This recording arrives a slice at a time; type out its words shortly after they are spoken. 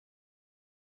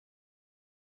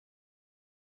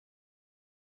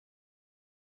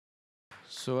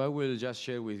So I will just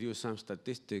share with you some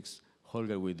statistics.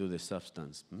 Holger will do the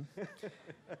substance.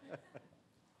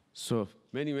 So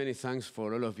many, many thanks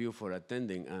for all of you for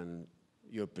attending and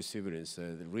your perseverance.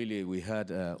 Really, we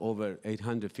had over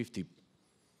 850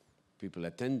 people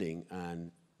attending,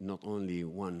 and not only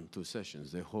 1-2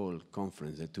 sessions, the whole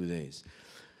conference, the 2 days.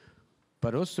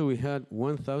 But also we had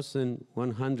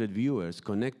 1,100 viewers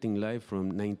connecting live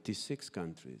from 96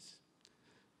 countries.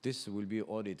 This will be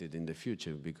audited in the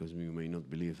future because you may not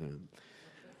believe them.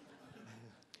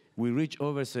 We reached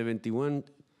over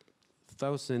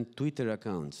 71,000 Twitter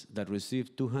accounts that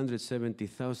received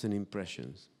 270,000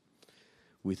 impressions,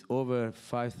 with over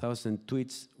 5,000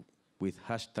 tweets with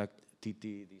hashtag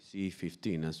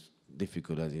TTDC15, as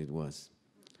difficult as it was.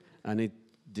 And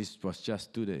this was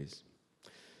just 2 days.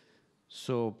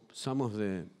 So some of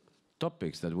the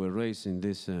topics that were raised in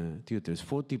these tutors: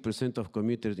 40% of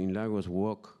commuters in Lagos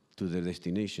walk to their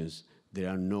destinations. There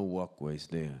are no walkways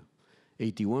there.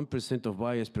 81% of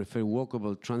buyers prefer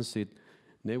walkable transit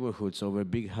neighborhoods over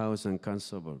big house and car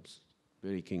suburbs.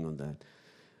 Very keen on that.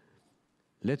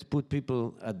 Let's put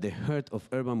people at the heart of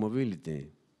urban mobility.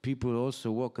 People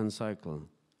also walk and cycle.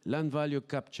 Land value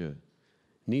capture.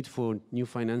 Need for new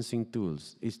financing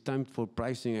tools. It's time for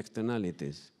pricing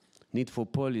externalities. Need for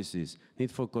policies.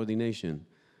 Need for coordination.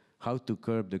 How to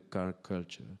curb the car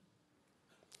culture.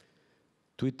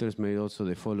 Twitter's made also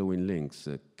the following links.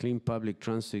 Clean public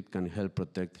transit can help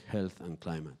protect health and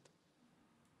climate.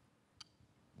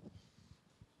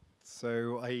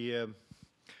 So I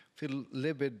feel a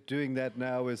little bit doing that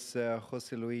now with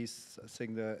José Luis. I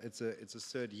think that it's a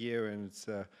third year, and it's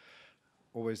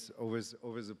always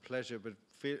a pleasure. But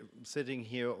sitting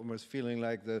here, almost feeling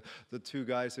like the two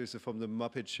guys also from the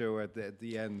Muppet Show at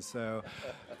the end. So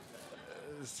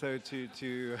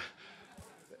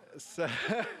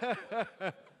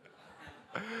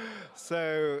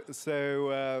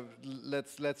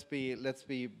let's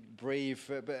be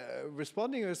brave.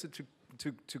 Responding also to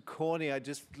Corny, I'd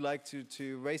just like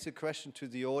to raise a question to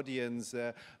the audience,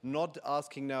 not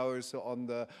asking now also on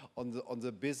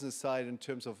the business side in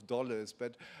terms of dollars,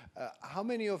 but how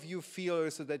many of you feel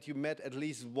also that you met at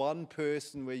least one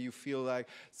person where you feel like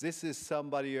this is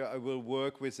somebody I will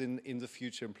work with in the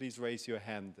future? And please raise your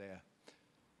hand there.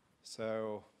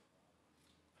 So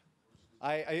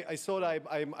I thought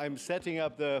I'm setting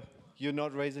up the, you're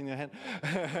not raising your hand.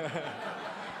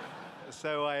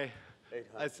 So I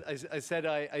said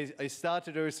I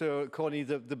started also, Corny,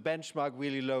 the benchmark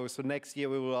really low. So next year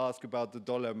we will ask about the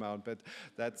dollar amount. But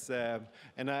that's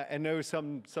and I know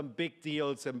some big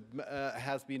deals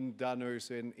has been done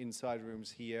also in inside rooms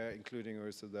here, including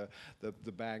also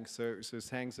the bank. So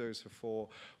thanks also for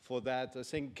that. I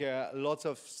think lots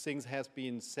of things has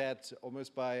been said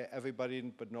almost by everybody,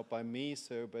 but not by me.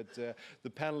 So but the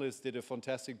panelists did a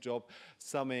fantastic job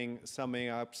summing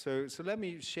up. So let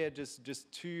me share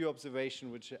just two observations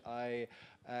which I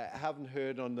haven't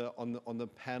heard on the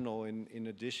panel in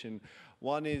addition.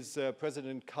 One is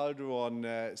President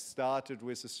Calderon started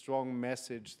with a strong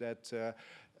message that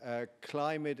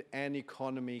climate and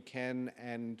economy can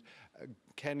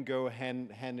go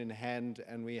hand in hand,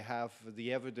 and we have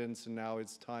the evidence, and now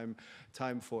it's time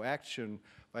for action.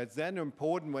 But it's then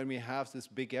important when we have this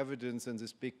big evidence and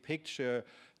this big picture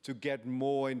to get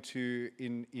more into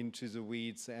the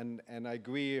weeds. And I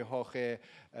agree, Jorge,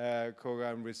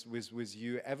 Koran, with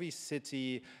you. Every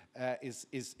city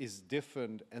is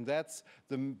different, and that's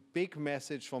the big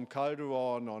message from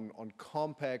Calderon on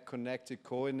compact, connected,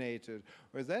 coordinated.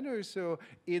 Where then also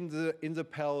in the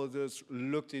panels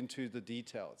looked into the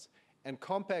details. And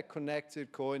compact,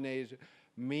 connected, coordinated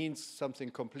means something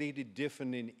completely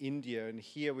different in India. And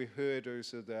here we heard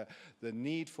also the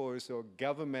need for also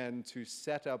government to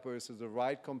set up also the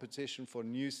right competition for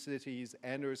new cities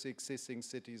and also existing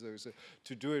cities also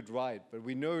to do it right. But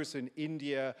we know also in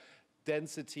India,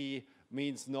 density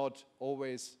means not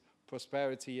always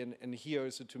prosperity, and here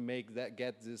also to make that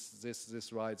get this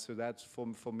right. So that's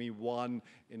for me one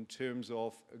in terms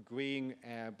of agreeing,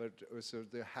 but also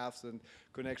the halves and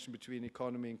connection between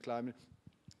economy and climate.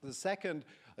 The second,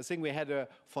 I think we had a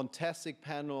fantastic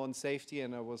panel on safety,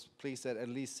 and I was pleased that at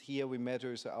least here we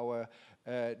measure our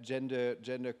gender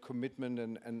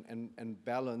commitment and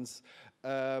balance.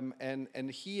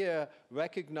 And here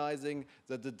recognizing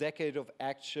that the decade of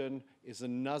action is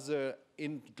another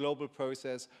global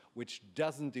process which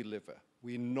doesn't deliver.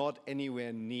 We're not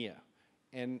anywhere near.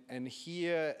 And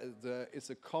here is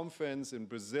a conference in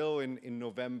Brazil in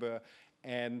November,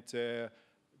 and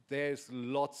there's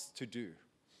lots to do.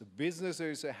 The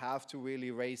businesses have to really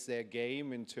raise their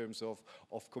game in terms of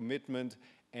commitment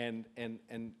and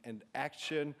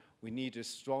action. We need a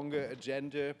stronger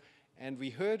agenda. And we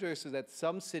heard also that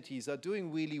some cities are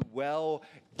doing really well,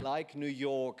 like New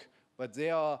York, but they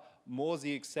are more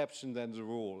the exception than the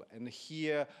rule. And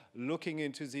here, looking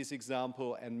into this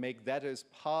example and make that as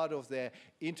part of their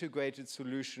integrated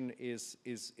solution is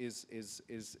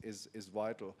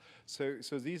vital. So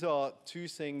these are two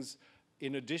things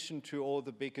in addition to all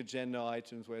the big agenda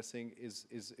items where I think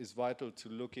is vital to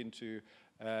look into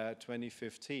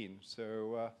 2015.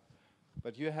 So,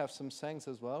 but you have some thanks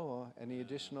as well, or any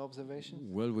additional observation?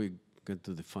 Well, we get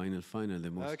to the final,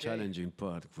 the most challenging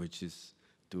part, which is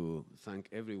to thank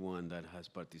everyone that has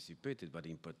participated, but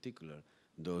in particular,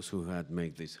 those who had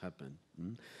made this happen.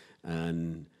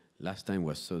 And last time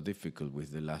was so difficult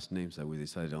with the last names that we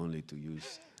decided only to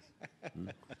use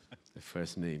the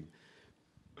first name.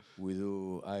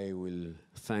 I will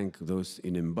thank those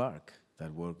in Embark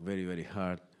that worked very, very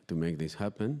hard to make this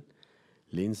happen.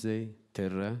 Lindsay,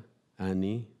 Terra,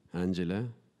 Annie, Angela,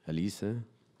 Alisa,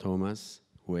 Thomas,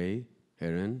 Wei,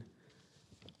 Aaron,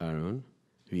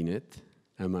 Vinette,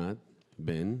 Ahmad,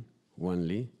 Ben,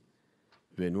 Wanli,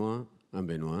 Benoit and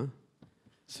Benoit,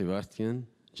 Sebastian,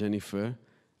 Jennifer,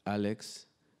 Alex,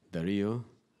 Dario,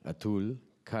 Atul,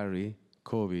 Carrie,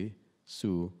 Kobe,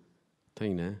 Sue,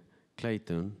 Taina,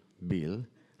 Clayton, Bill,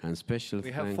 and special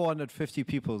We have 450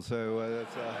 people, so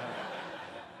that's...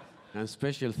 And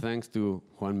special thanks to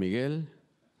Juan Miguel,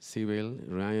 Sibyl,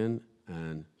 Ryan,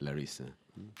 and Larissa.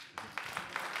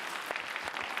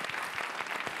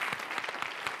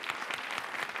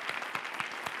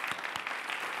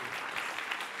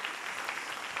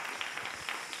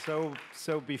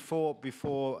 So before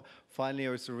finally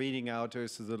also reading out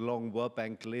also the long World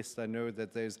Bank list, I know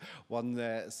that there's one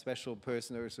special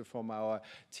person also from our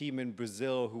team in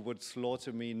Brazil who would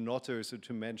slaughter me not also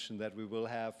to mention that we will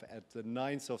have at the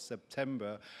 9th of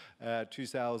September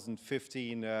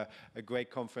 2015 a great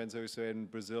conference also in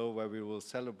Brazil where we will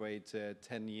celebrate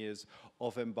 10 years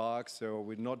of Embark. So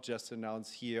we not just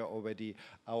announced here already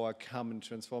our common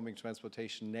transforming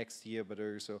transportation next year, but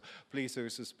also please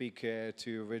also speak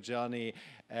to Rejani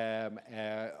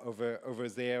over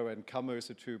there and come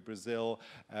also to Brazil.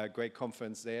 Great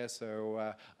conference there.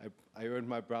 So I earned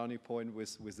my brownie point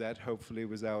with that, hopefully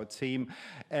with our team.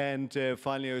 And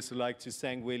finally, I also like to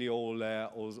thank really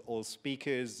all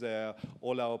speakers,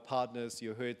 all our partners.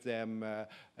 You heard them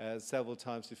several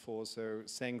times before. So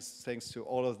thanks to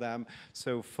all of them.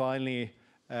 So finally,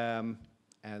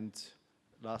 and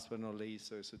last but not least,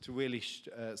 so to really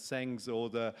thanks all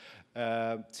the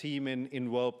team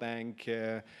in World Bank,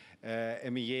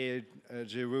 Emilie,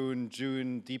 Jeroen,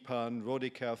 June, Deepan,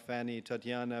 Rodika, Fanny,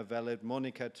 Tatiana, Valet,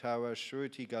 Monica, Tara,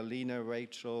 Shruti, Galina,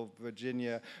 Rachel,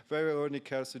 Virginia,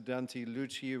 Veronica, Sudanti,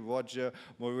 Luci, Roger,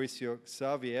 Mauricio,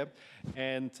 Xavier,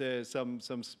 and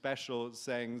some special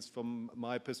thanks from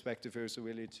my perspective also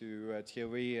really to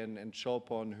Thierry and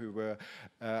Chopon, who were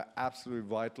absolutely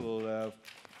vital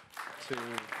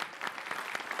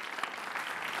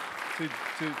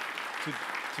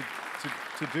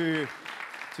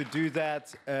to do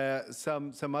that.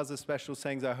 Some other special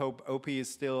things. I hope Opie is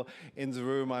still in the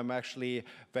room. I'm actually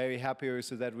very happy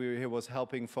also that he was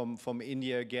helping from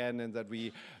India again, and that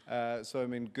we saw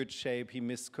him in good shape. He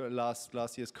missed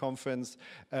last year's conference.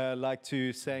 Like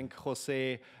to thank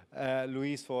Jose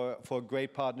Luis for a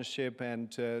great partnership,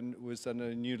 and with a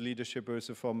new leadership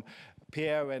also from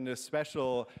Pierre, and a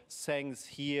special thanks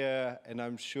here, and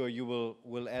I'm sure you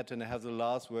will add and have the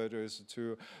last word also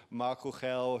to Mark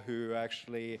Uchel, who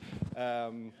actually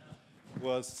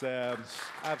was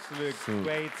absolute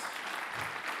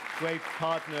great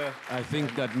partner. I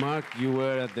think that Mark, you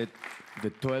were at the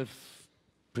 12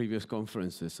 previous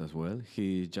conferences as well.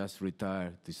 He just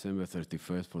retired December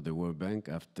 31st for the World Bank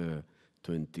after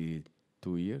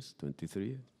 22 years, 23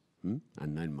 years, and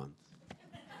 9 months.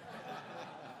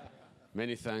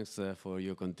 Many thanks for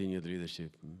your continued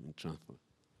leadership in transport.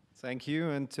 Thank you,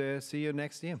 and see you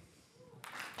next year.